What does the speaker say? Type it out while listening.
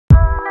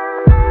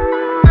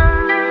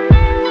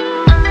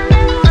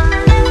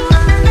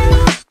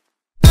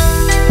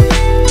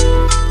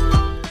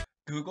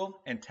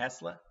Google and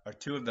Tesla are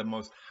two of the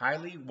most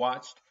highly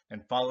watched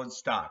and followed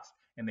stocks,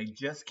 and they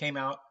just came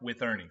out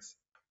with earnings.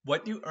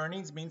 What do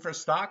earnings mean for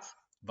stocks?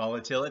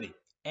 Volatility.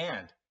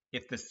 And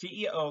if the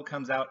CEO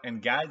comes out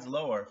and guides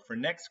lower for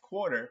next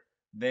quarter,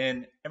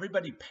 then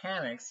everybody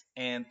panics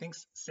and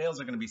thinks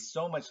sales are going to be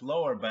so much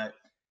lower, but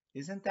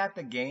isn't that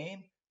the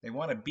game? They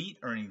want to beat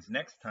earnings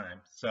next time,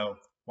 so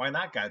why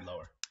not guide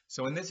lower?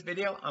 So in this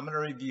video, I'm going to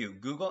review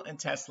Google and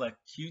Tesla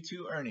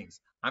Q2 earnings.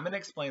 I'm going to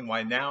explain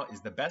why now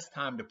is the best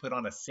time to put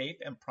on a safe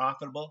and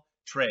profitable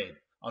trade.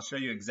 I'll show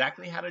you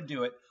exactly how to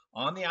do it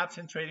on the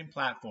option trading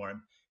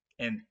platform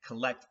and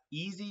collect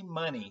easy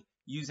money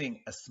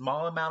using a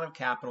small amount of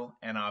capital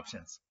and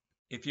options.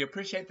 If you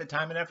appreciate the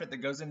time and effort that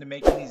goes into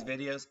making these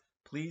videos,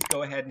 please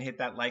go ahead and hit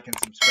that like and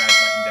subscribe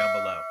button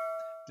down below.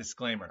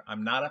 Disclaimer,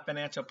 I'm not a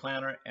financial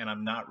planner and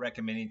I'm not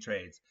recommending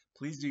trades.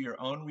 Please do your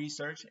own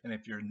research, and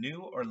if you're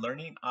new or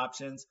learning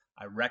options,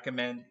 I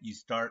recommend you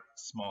start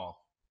small.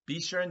 Be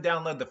sure and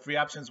download the free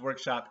options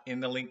workshop in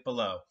the link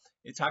below.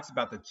 It talks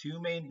about the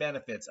two main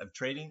benefits of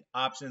trading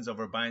options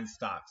over buying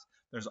stocks.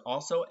 There's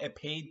also a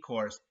paid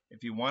course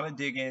if you want to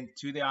dig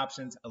into the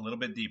options a little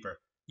bit deeper.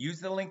 Use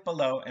the link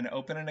below and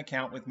open an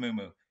account with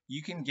Moomoo.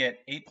 You can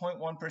get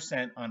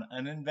 8.1% on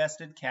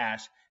uninvested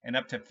cash and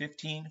up to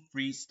 15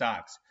 free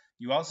stocks.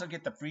 You also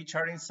get the free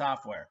charting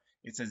software.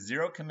 It's a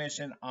zero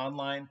commission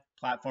online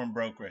platform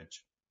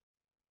brokerage.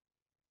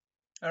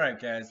 All right,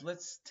 guys,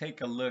 let's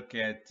take a look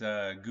at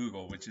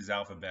Google, which is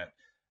Alphabet.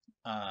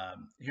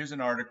 Here's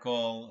an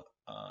article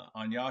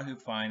on Yahoo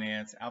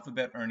Finance,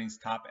 Alphabet earnings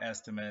top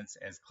estimates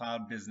as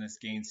cloud business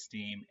gains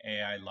steam,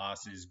 AI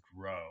losses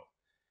grow.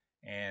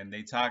 And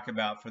they talk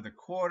about for the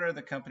quarter,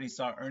 the company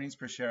saw earnings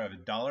per share of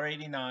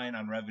 $1.89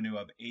 on revenue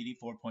of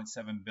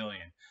 $84.7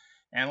 billion.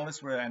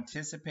 Analysts were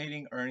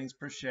anticipating earnings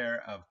per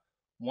share of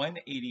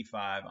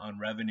 $1.85 on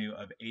revenue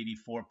of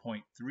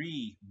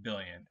 $84.3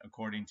 billion,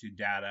 according to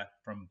data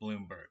from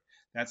Bloomberg.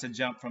 That's a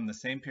jump from the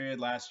same period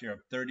last year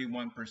of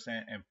 31%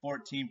 and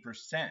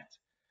 14%.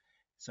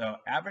 So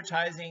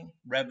advertising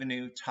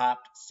revenue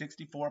topped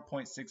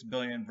 $64.6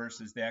 billion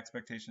versus the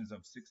expectations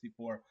of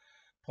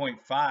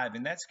 $64.5,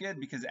 and that's good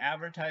because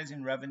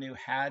advertising revenue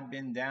had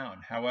been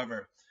down.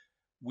 However,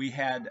 we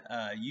had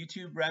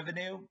YouTube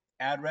revenue,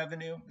 ad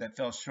revenue that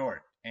fell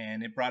short,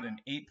 and it brought in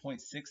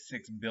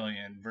 $8.66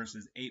 billion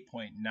versus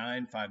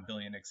 $8.95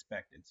 billion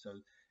expected. So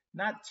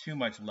not too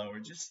much lower,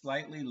 just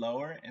slightly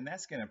lower, and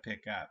that's going to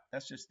pick up.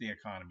 That's just the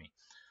economy.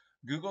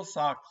 Google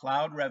saw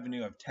cloud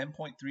revenue of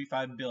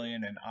 $10.35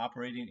 billion and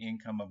operating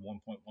income of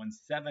 $1.17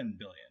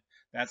 billion.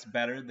 That's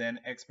better than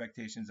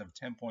expectations of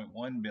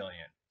 $10.1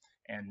 billion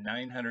and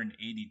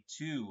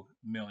 $982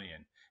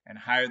 million, and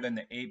higher than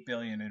the $8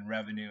 billion in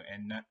revenue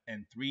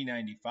and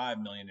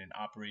 $395 million in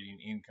operating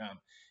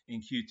income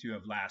in Q2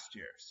 of last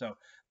year. So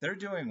they're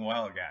doing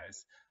well,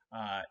 guys.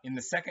 In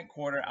the second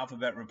quarter,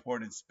 Alphabet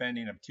reported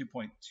spending of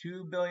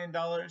 $2.2 billion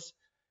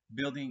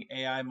building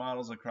AI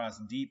models across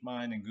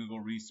DeepMind and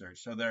Google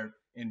Research. So they're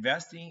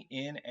investing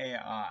in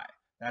AI.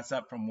 That's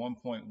up from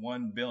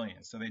 $1.1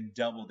 billion. So they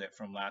doubled it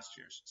from last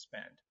year's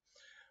spend.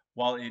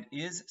 While it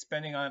is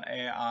spending on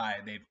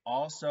AI, they've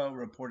also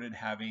reported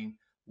having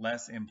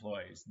less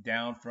employees,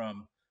 down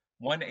from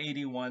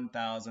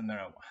 181,000, they're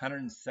at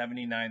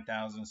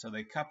 179,000. So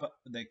they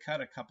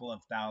cut a couple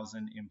of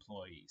thousand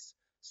employees.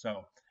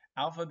 So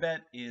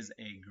Alphabet is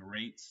a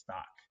great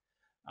stock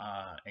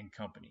and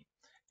company.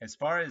 As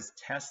far as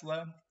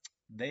Tesla,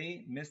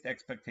 they missed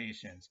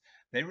expectations.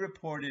 They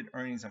reported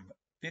earnings of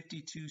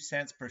 52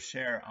 cents per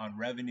share on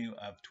revenue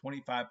of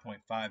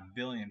 $25.5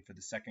 billion for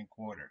the second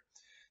quarter.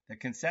 The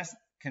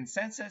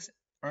consensus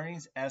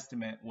earnings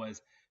estimate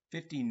was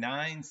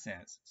 59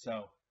 cents,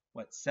 so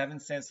 7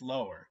 cents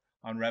lower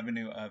on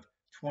revenue of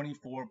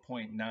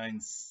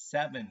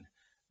 $24.97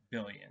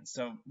 billion,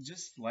 so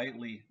just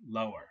slightly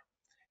lower.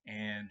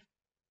 And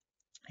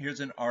here's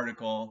an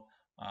article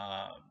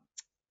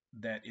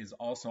that is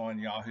also on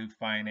Yahoo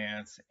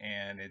Finance,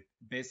 and it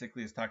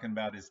basically is talking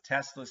about, is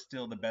Tesla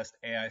still the best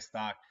AI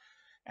stock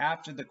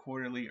after the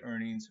quarterly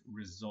earnings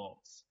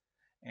results?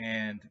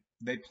 And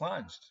they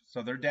plunged,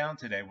 so they're down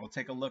today. We'll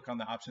take a look on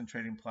the option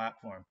trading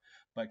platform.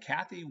 But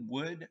Kathy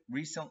Wood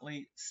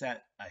recently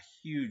set a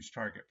huge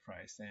target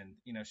price, and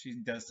she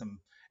does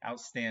some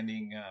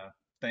outstanding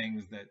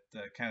things that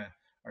kind of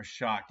are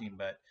shocking.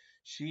 But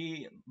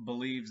she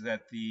believes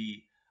that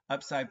the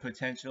upside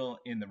potential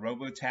in the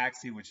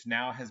robo-taxi, which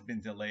now has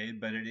been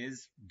delayed, but it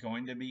is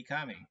going to be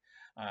coming.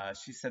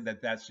 She said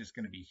that that's just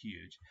going to be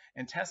huge.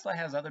 And Tesla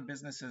has other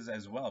businesses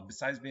as well.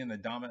 Besides being the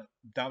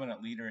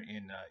dominant leader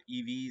in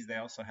EVs, they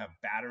also have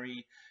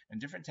battery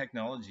and different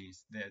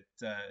technologies that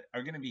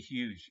are going to be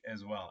huge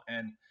as well.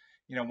 And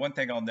one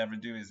thing I'll never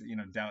do is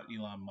doubt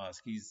Elon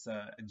Musk. He's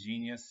a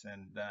genius,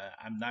 and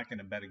I'm not going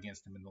to bet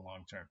against him in the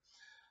long term.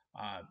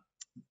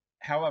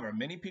 However,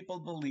 many people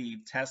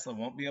believe Tesla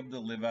won't be able to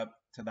live up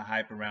to the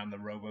hype around the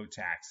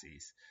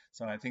robo-taxis.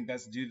 So I think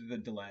that's due to the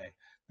delay.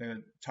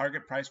 The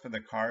target price for the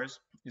cars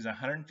is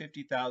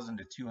 $150,000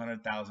 to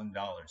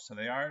 $200,000. So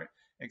they are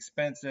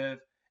expensive,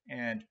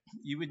 and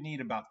you would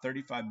need about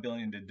 35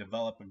 billion to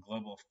develop a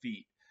global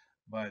fleet.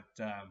 But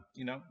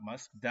you know,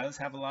 Musk does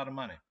have a lot of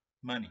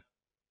money.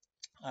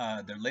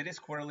 Their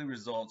latest quarterly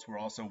results were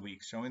also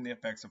weak, showing the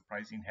effects of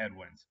pricing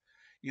headwinds.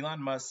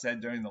 Elon Musk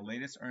said during the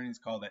latest earnings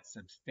call that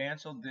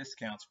substantial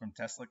discounts from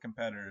Tesla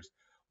competitors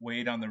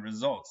weighed on the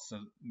results. So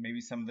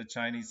maybe some of the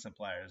Chinese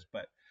suppliers,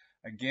 but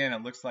again,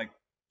 it looks like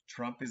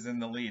Trump is in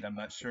the lead. I'm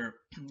not sure,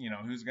 you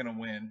know, who's going to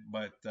win,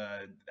 but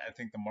I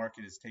think the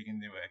market is taking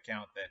into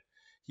account that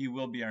he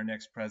will be our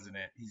next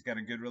president. He's got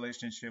a good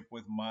relationship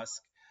with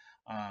Musk,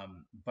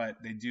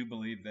 but they do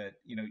believe that,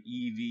 you know,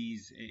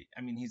 EVs.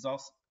 I mean, he's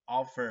also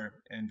all for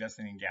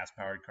investing in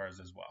gas-powered cars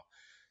as well.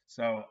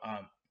 So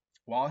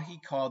while he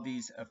called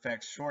these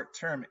effects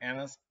short-term,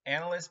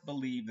 analysts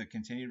believe the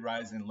continued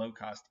rise in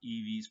low-cost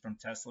EVs from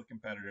Tesla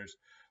competitors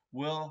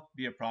will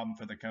be a problem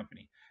for the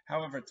company.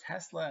 However,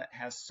 Tesla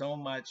has so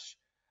much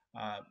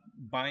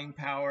buying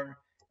power,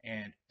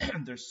 and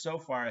they're so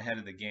far ahead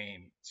of the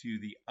game to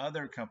the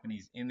other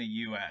companies in the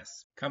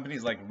US.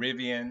 Companies like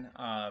Rivian,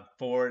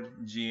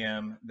 Ford,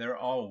 GM, they're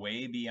all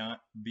way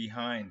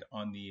behind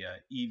on the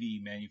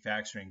EV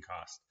manufacturing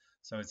cost.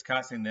 So it's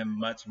costing them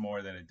much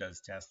more than it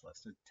does Tesla.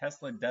 So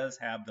Tesla does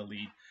have the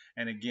lead.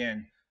 And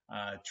again,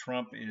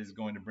 Trump is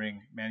going to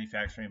bring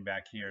manufacturing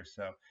back here.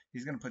 So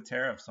he's going to put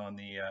tariffs on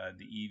the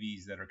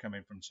EVs that are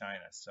coming from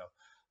China. So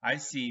I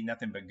see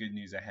nothing but good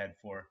news ahead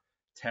for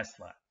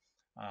Tesla.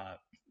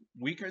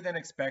 Weaker than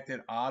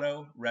expected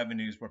auto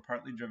revenues were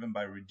partly driven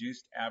by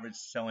reduced average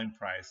selling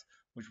price,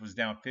 which was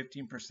down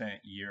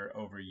 15% year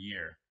over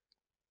year.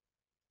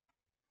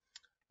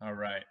 All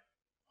right,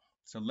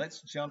 so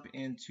let's jump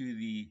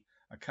into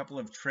a couple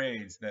of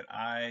trades that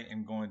I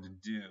am going to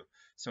do.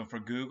 So for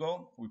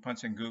Google, we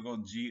punch in Google,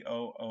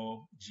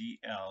 Googl,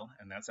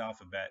 and that's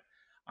alphabet.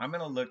 I'm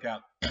going to look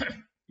up,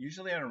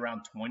 usually at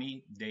around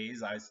 20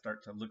 days, I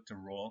start to look to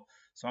roll.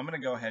 So I'm going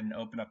to go ahead and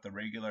open up the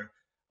regular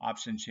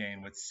option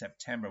chain with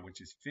September, which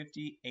is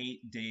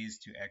 58 days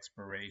to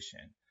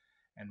expiration.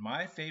 And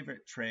my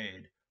favorite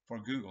trade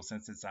for Google,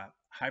 since it's a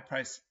high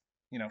price,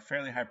 you know,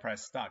 fairly high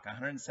price stock,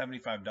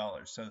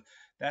 $175. So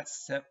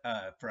that's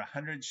for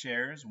 100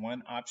 shares,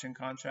 one option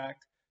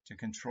contract to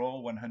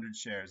control 100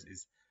 shares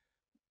is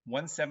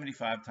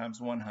 175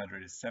 times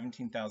 100 is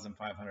 $17,500.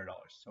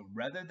 So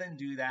rather than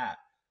do that,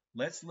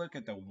 let's look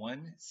at the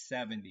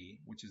 170,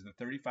 which is the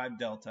 35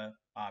 delta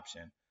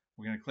option.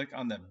 We're going to click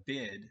on the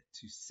bid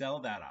to sell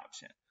that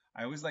option.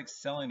 I always like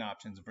selling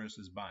options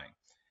versus buying.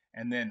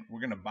 And then we're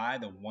going to buy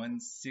the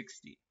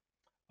 160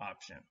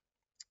 option.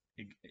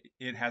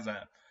 It has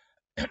a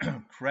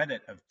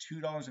credit of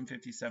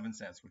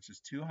 $2.57, which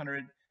is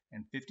 $257.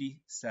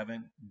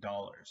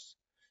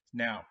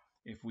 Now,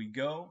 if we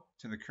go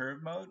to the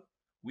curve mode,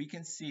 we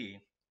can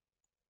see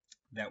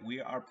that we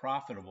are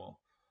profitable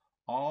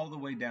all the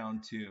way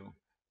down to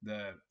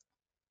the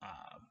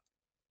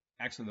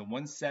actually the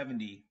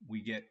 170,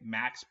 we get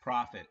max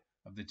profit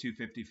of the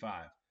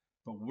 255,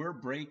 but we're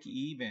break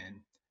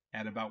even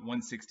at about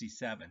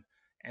 167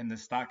 and the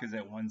stock is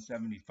at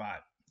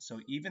 175. So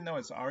even though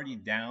it's already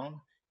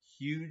down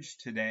huge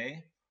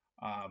today,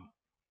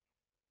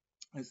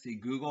 let's see,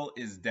 Google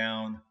is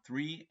down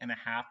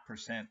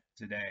 3.5%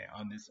 today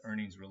on this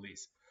earnings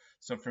release.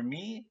 So for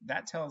me,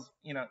 that tells,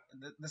 you know,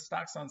 the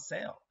stock's on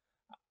sale.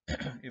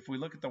 If we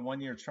look at the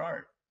 1-year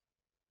chart,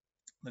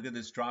 look at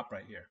this drop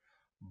right here.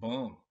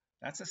 Boom.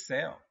 That's a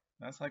sale.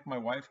 That's like my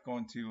wife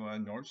going to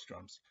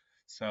Nordstrom's.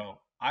 So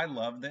I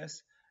love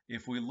this.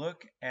 If we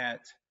look at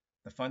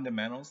the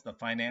fundamentals, the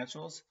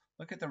financials,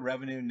 look at the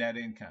revenue net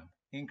income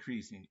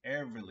increasing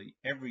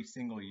every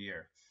single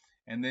year.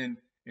 And then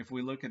if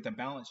we look at the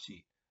balance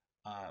sheet,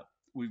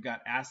 we've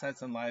got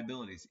assets and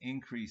liabilities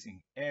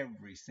increasing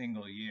every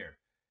single year.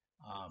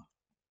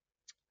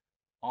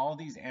 All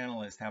these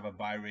analysts have a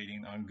buy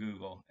rating on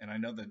Google, and I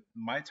know that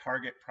my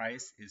target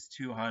price is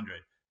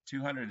 200 to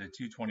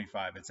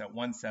 225. It's at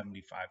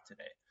 175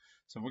 today.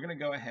 So we're going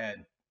to go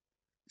ahead,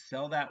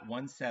 sell that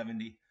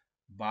 170,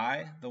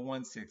 buy the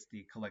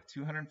 160, collect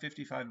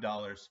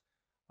 $255.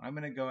 I'm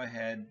going to go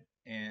ahead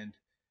and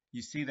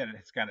you see that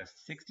it's got a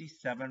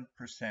 67%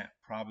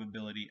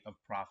 probability of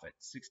profit,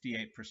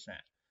 68%.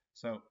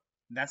 So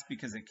that's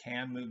because it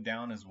can move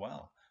down as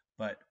well.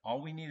 But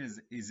all we need is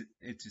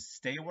it to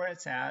stay where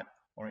it's at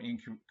or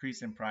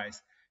increase in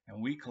price,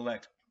 and we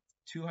collect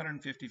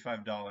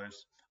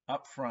 $255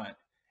 up front,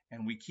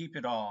 and we keep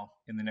it all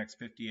in the next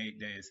 58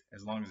 days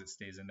as long as it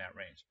stays in that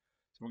range.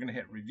 So we're going to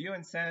hit review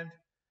and send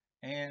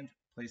and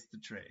place the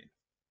trade.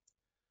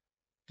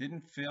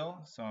 Didn't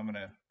fill, so I'm going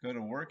to go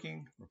to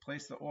working,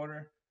 replace the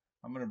order.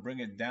 I'm going to bring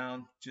it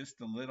down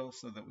just a little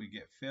so that we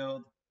get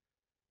filled.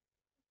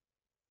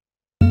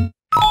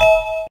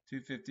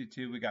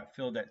 252, we got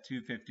filled at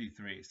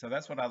 253. So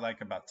that's what I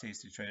like about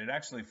Tasty Trade. It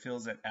actually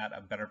fills it at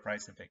a better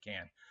price if it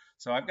can.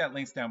 So I've got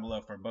links down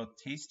below for both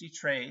Tasty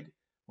Trade,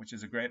 which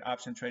is a great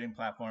option trading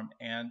platform,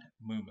 and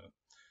Moomoo.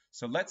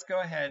 So let's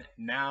go ahead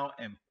now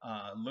and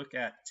look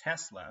at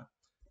Tesla.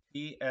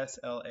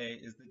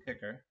 TSLA is the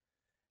ticker,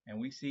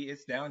 and we see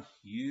it's down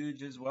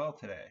huge as well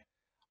today.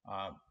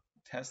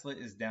 Tesla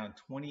is down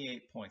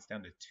 28 points,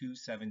 down to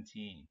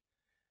 217.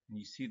 And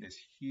you see this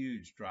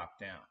huge drop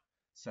down.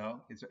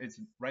 So it's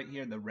right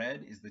here. The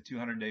red is the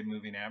 200-day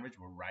moving average.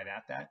 We're right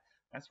at that.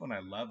 That's when I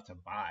love to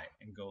buy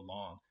and go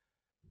long.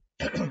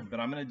 But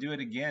I'm going to do it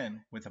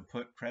again with a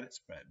put credit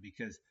spread,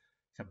 because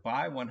to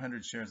buy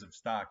 100 shares of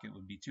stock, it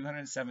would be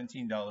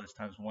 $217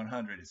 times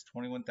 100 is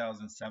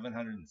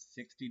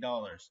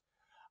 $21,760.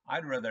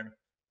 I'd rather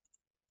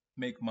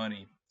make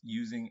money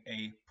using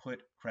a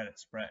put credit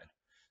spread.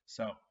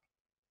 So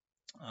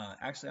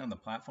actually on the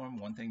platform,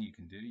 one thing you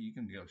can do, you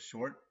can go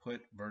short,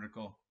 put,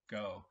 vertical,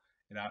 go.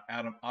 It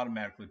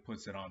automatically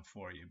puts it on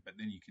for you, but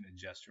then you can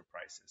adjust your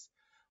prices.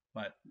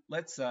 But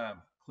let's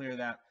clear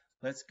that.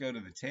 Let's go to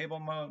the table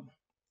mode,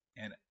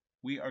 and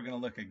we are going to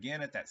look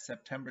again at that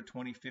September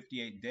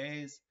 2058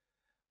 days.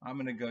 I'm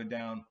going to go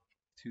down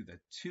to the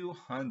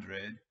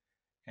 200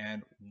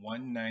 and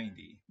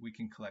 190. We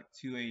can collect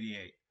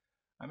 288.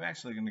 I'm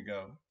actually going to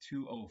go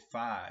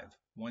 205,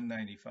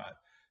 195,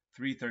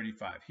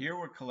 335. Here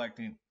we're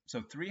collecting,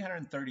 so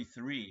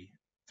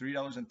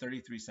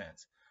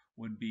 $3.33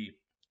 would be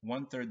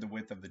 1/3 the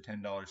width of the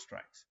 $10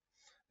 strikes.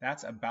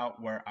 That's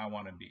about where I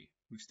want to be.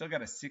 We've still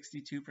got a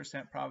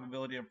 62%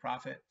 probability of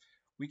profit.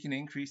 We can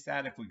increase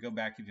that if we go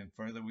back even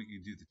further. We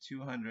could do the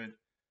 200,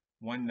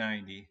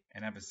 190,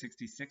 and have a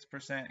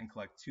 66% and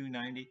collect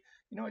 290.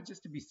 You know what,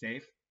 just to be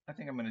safe, I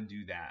think I'm going to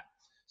do that.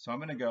 So I'm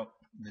going to go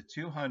the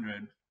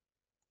 200.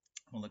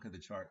 We'll look at the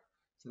chart.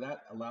 So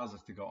that allows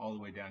us to go all the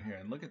way down here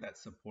and look at that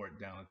support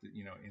down at the,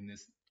 in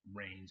this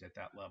range at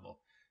that level.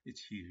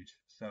 It's huge.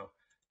 So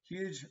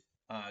huge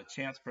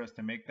chance for us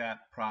to make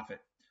that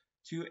profit.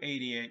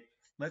 288.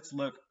 Let's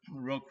look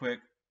real quick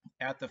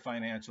at the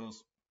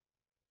financials.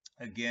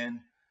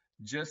 Again,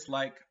 just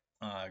like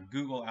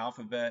Google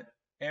Alphabet,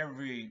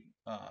 every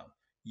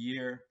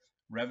year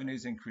revenue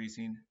is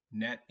increasing,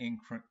 net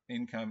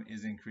income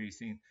is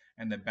increasing,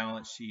 and the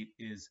balance sheet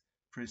is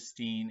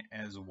pristine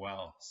as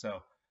well.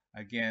 So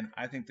again,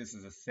 I think this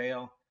is a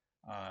sale.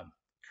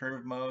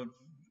 Curve mode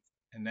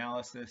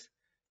analysis,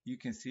 you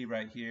can see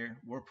right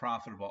here, we're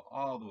profitable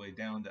all the way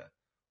down to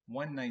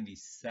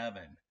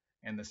 197,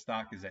 and the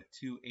stock is at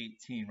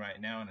 218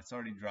 right now, and it's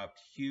already dropped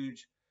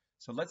huge.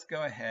 So let's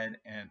go ahead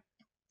and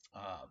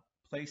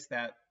place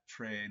that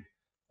trade.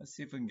 Let's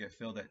see if we can get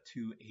filled at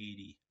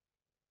 280.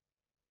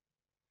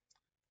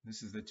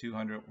 This is the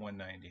 200,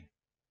 190.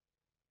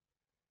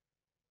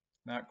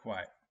 Not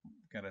quite.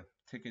 Got to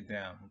tick it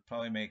down. We'll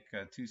probably make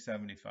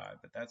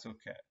 275, but that's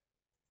okay.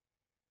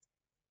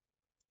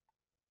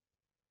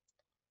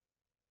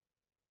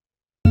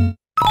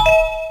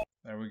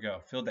 There we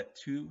go. Filled at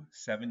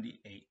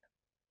 278.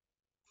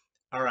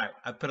 All right,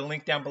 I put a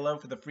link down below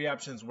for the free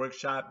options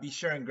workshop. Be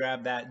sure and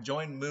grab that.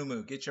 Join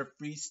Moomoo. Get your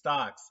free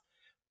stocks.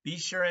 Be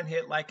sure and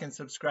hit like and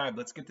subscribe.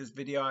 Let's get this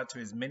video out to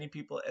as many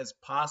people as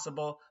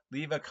possible.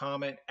 Leave a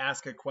comment,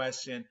 ask a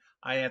question.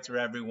 I answer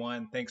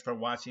everyone. Thanks for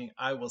watching.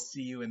 I will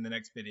see you in the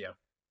next video.